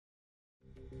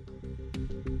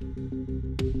Hey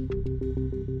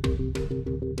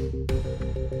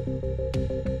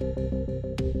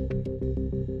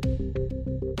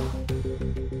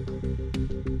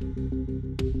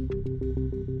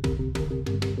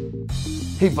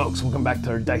folks, welcome back to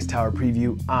our Dice Tower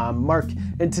preview. I'm Mark,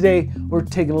 and today we're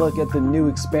taking a look at the new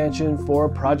expansion for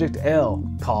Project L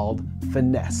called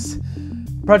Finesse.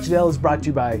 Project L is brought to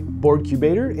you by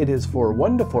Boardcubator. It is for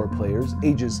 1 to 4 players,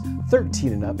 ages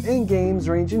 13 and up, and games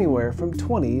range anywhere from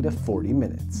 20 to 40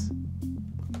 minutes.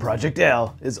 Project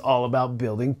L is all about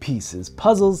building pieces,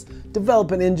 puzzles, develop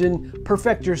an engine,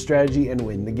 perfect your strategy, and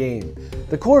win the game.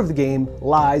 The core of the game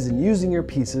lies in using your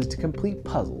pieces to complete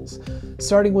puzzles.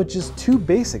 Starting with just 2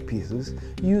 basic pieces,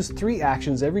 use 3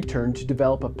 actions every turn to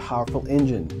develop a powerful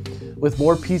engine. With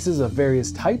more pieces of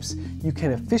various types, you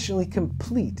can efficiently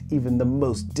complete even the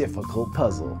most difficult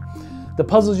puzzle. The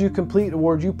puzzles you complete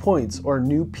award you points or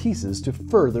new pieces to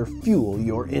further fuel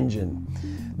your engine.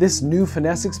 This new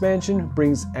Finesse expansion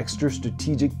brings extra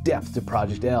strategic depth to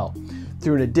Project L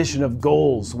through an addition of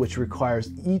goals, which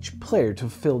requires each player to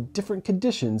fulfill different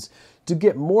conditions to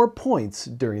get more points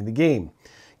during the game.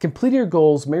 Completing your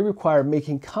goals may require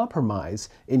making compromise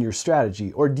in your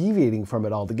strategy or deviating from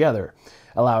it altogether,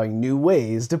 allowing new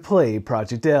ways to play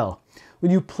Project L.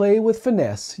 When you play with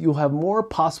Finesse, you'll have more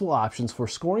possible options for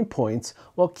scoring points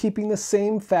while keeping the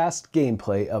same fast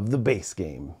gameplay of the base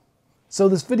game. So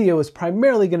this video is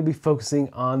primarily going to be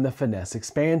focusing on the Finesse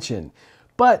expansion,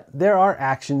 but there are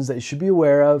actions that you should be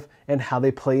aware of and how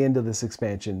they play into this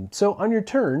expansion. So on your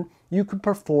turn, you could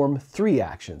perform 3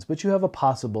 actions, but you have a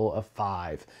possible of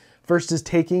 5. First is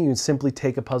taking. You can simply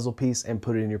take a puzzle piece and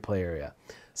put it in your play area.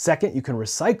 Second, you can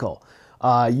recycle.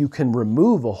 You can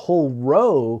remove a whole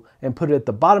row and put it at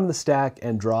the bottom of the stack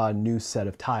and draw a new set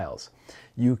of tiles.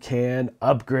 You can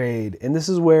upgrade, and this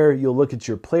is where you'll look at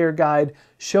your player guide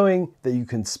showing that you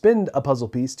can spend a puzzle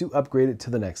piece to upgrade it to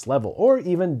the next level, or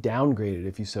even downgrade it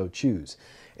if you so choose.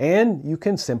 And you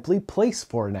can simply place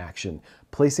for an action,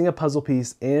 placing a puzzle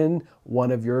piece in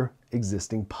one of your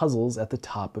existing puzzles at the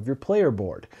top of your player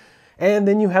board. And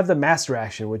then you have the master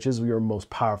action, which is your most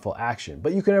powerful action.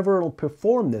 But you can ever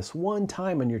perform this one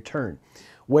time on your turn,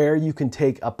 where you can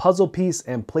take a puzzle piece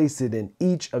and place it in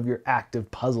each of your active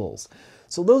puzzles.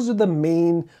 So those are the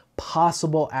main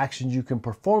possible actions you can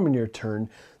perform in your turn.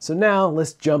 So now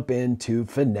let's jump into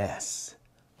Finesse.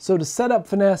 So to set up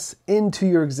Finesse into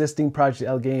your existing Project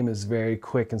L game is very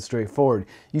quick and straightforward.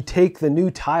 You take the new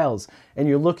tiles and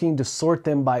you're looking to sort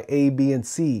them by A, B, and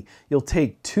C. You'll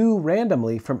take 2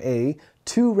 randomly from A,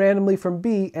 2 randomly from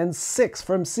B, and 6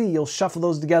 from C. You'll shuffle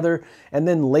those together and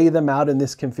then lay them out in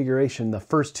this configuration. The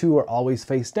first 2 are always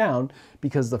face down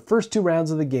because the first 2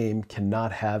 rounds of the game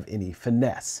cannot have any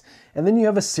finesse. And then you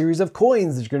have a series of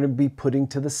coins that you're going to be putting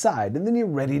to the side, and then you're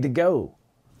ready to go.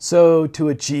 So to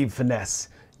achieve Finesse,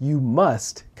 you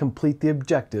must complete the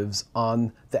objectives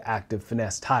on the active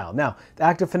Finesse tile. Now, the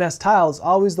active Finesse tile is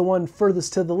always the one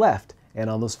furthest to the left, and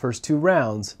on those first 2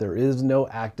 rounds, there is no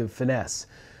active Finesse.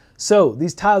 So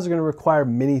these tiles are going to require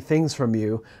many things from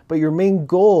you, but your main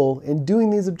goal in doing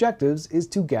these objectives is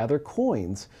to gather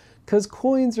coins, because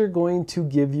coins are going to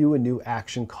give you a new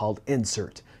action called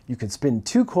Insert. You can spend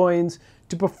 2 coins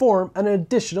to perform an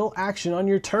additional action on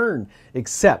your turn,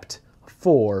 except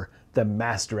for the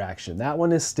master action. That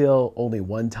one is still only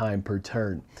 1 time per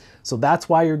turn. So that's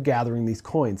why you're gathering these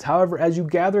coins. However, as you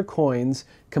gather coins,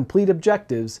 complete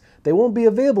objectives, they won't be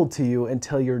available to you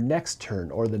until your next turn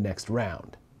or the next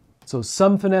round. So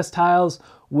some Finesse tiles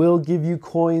will give you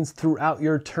coins throughout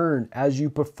your turn as you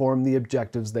perform the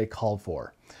objectives they called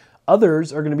for.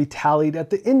 Others are going to be tallied at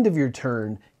the end of your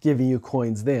turn, giving you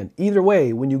coins then. Either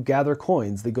way, when you gather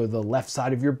coins, they go to the left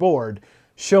side of your board,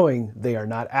 showing they are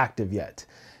not active yet.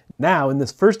 Now, in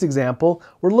this first example,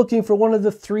 we're looking for one of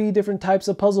the 3 different types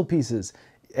of puzzle pieces.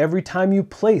 Every time you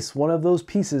place one of those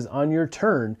pieces on your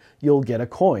turn, you'll get a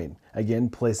coin. Again,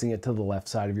 placing it to the left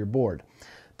side of your board.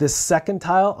 This second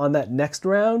tile on that next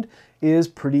round is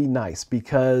pretty nice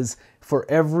because for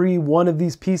every one of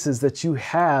these pieces that you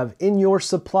have in your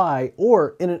supply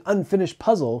or in an unfinished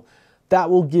puzzle, that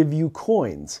will give you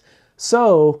coins.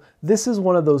 So this is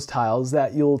one of those tiles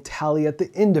that you'll tally at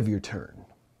the end of your turn.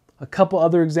 A couple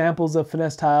other examples of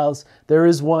Finesse tiles. There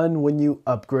is one when you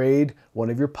upgrade one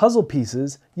of your puzzle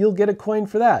pieces, you'll get a coin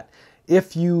for that.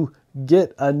 If you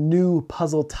get a new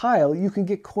puzzle tile, you can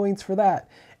get coins for that.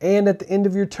 And at the end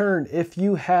of your turn, if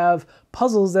you have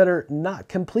puzzles that are not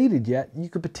completed yet, you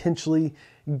could potentially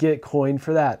get coin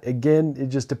for that. Again, it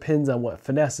just depends on what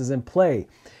finesse is in play.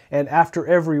 And after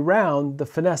every round, the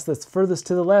finesse that's furthest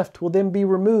to the left will then be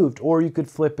removed, or you could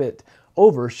flip it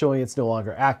over, showing it's no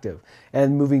longer active,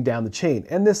 and moving down the chain.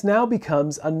 And this now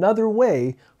becomes another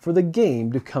way for the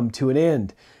game to come to an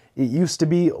end. It used to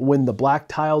be when the black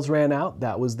tiles ran out,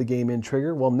 that was the game end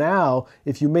trigger. Well, now,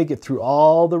 if you make it through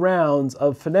all the rounds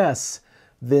of Finesse,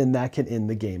 then that can end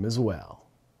the game as well.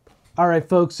 All right,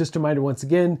 folks, just a reminder once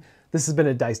again, this has been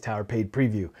a Dice Tower paid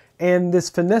preview, and this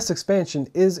Finesse expansion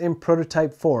is in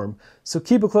prototype form, so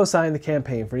keep a close eye on the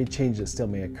campaign for any changes that still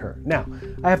may occur. Now,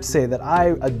 I have to say that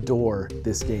I adore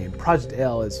this game. Project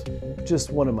L is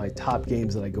just one of my top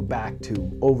games that I go back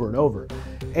to over and over,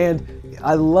 and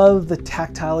I love the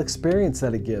tactile experience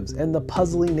that it gives and the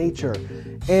puzzly nature,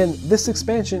 and this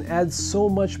expansion adds so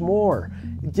much more.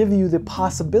 It gives you the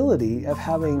possibility of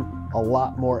having a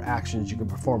lot more actions you can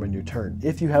perform in your turn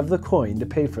if you have the coin to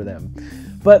pay for them.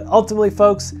 But ultimately,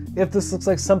 folks, if this looks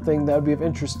like something that would be of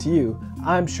interest to you,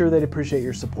 I'm sure they'd appreciate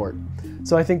your support.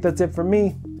 So I think that's it from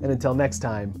me, and until next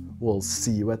time, we'll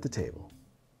see you at the table.